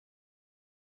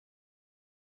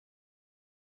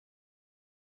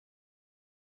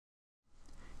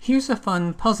Here's a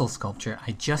fun puzzle sculpture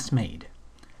I just made.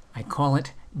 I call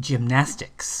it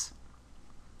Gymnastics.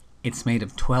 It's made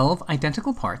of 12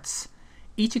 identical parts,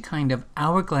 each a kind of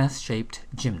hourglass-shaped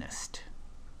gymnast.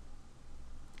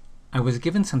 I was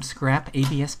given some scrap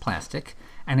ABS plastic,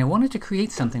 and I wanted to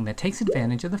create something that takes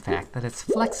advantage of the fact that it's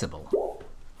flexible.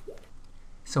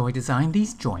 So I designed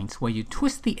these joints where you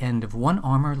twist the end of one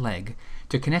arm or leg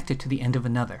to connect it to the end of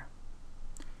another.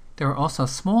 There are also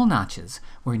small notches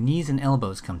where knees and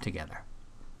elbows come together.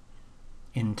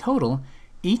 In total,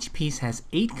 each piece has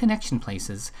 8 connection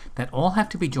places that all have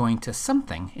to be joined to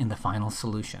something in the final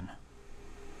solution.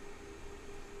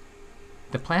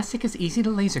 The plastic is easy to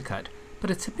laser cut,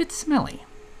 but it's a bit smelly,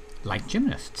 like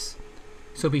gymnasts.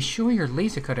 So be sure your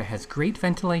laser cutter has great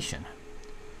ventilation.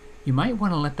 You might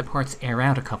want to let the parts air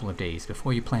out a couple of days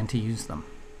before you plan to use them.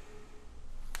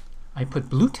 I put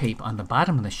blue tape on the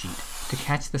bottom of the sheet to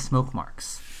catch the smoke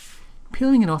marks.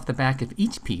 Peeling it off the back of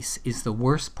each piece is the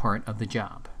worst part of the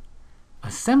job.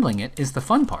 Assembling it is the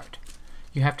fun part.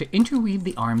 You have to interweave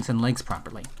the arms and legs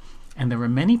properly, and there are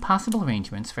many possible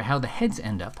arrangements for how the heads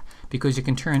end up because you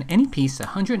can turn any piece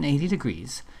 180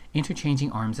 degrees,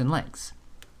 interchanging arms and legs.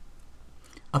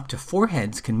 Up to 4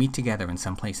 heads can meet together in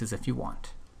some places if you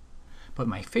want. But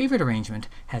my favorite arrangement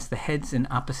has the heads in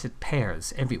opposite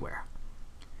pairs everywhere.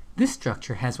 This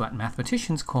structure has what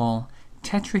mathematicians call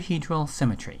tetrahedral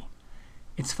symmetry.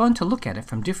 It's fun to look at it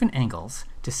from different angles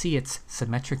to see its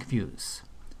symmetric views.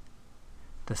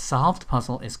 The solved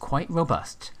puzzle is quite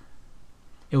robust.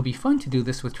 It would be fun to do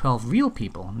this with 12 real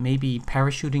people, maybe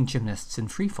parachuting gymnasts in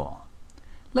free fall.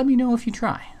 Let me know if you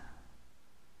try.